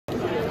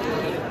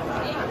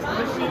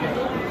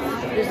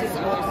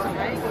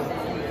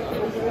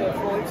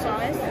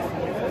size.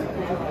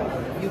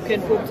 You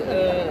can put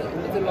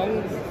the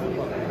long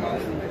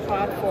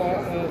part for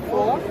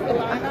floor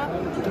aligner.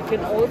 You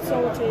can also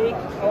take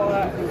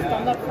our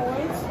standard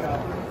foils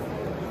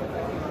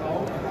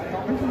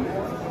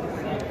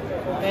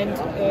and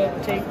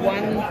take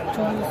 1,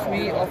 2,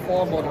 3 or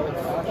 4 models.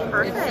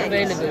 Perfect. It's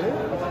available.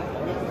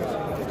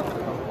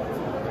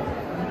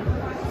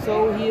 So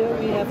here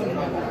we have a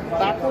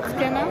barcode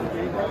scanner,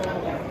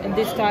 and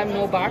this time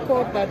no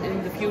barcode, but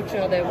in the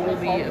future there will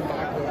be a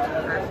barcode.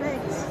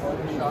 Perfect.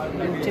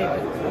 You take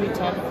a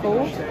return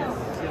code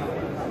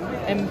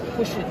and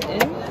push it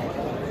in,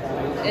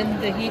 and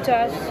the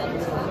heaters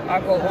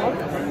are go on.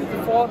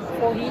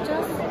 Four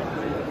heaters,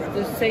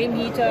 the same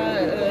heater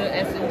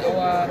as in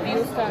our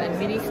Biostar and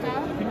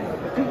Ministar,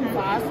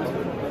 fast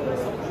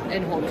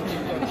and hot.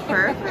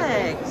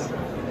 Perfect.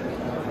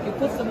 You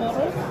put the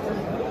models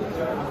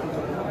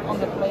on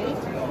the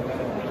plate.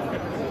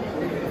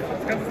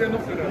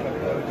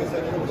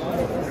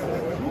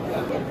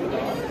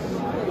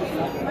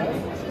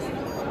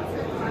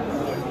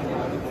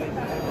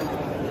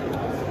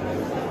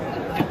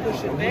 You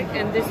push it back,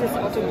 and this is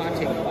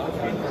automatic. Oh,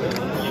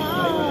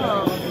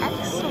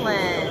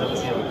 excellent.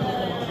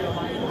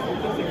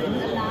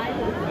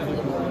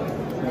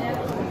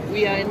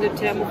 We are in the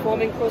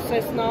thermoforming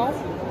process now.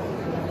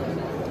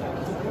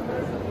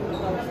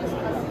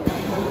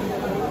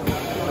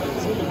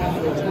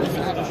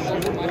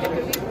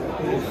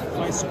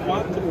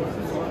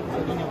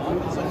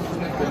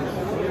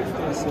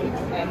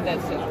 And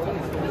that's it.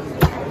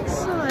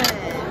 Excellent.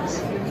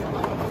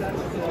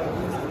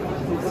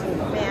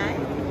 May I?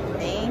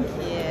 Thank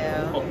you.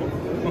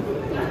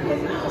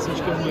 Acho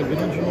que é uma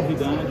grande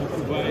novidade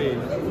que vai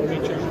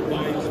realmente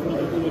ajudar os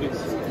produtores,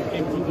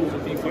 quem produz,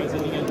 quem faz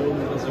alinhador no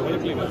Brasil. Olha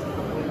que legal.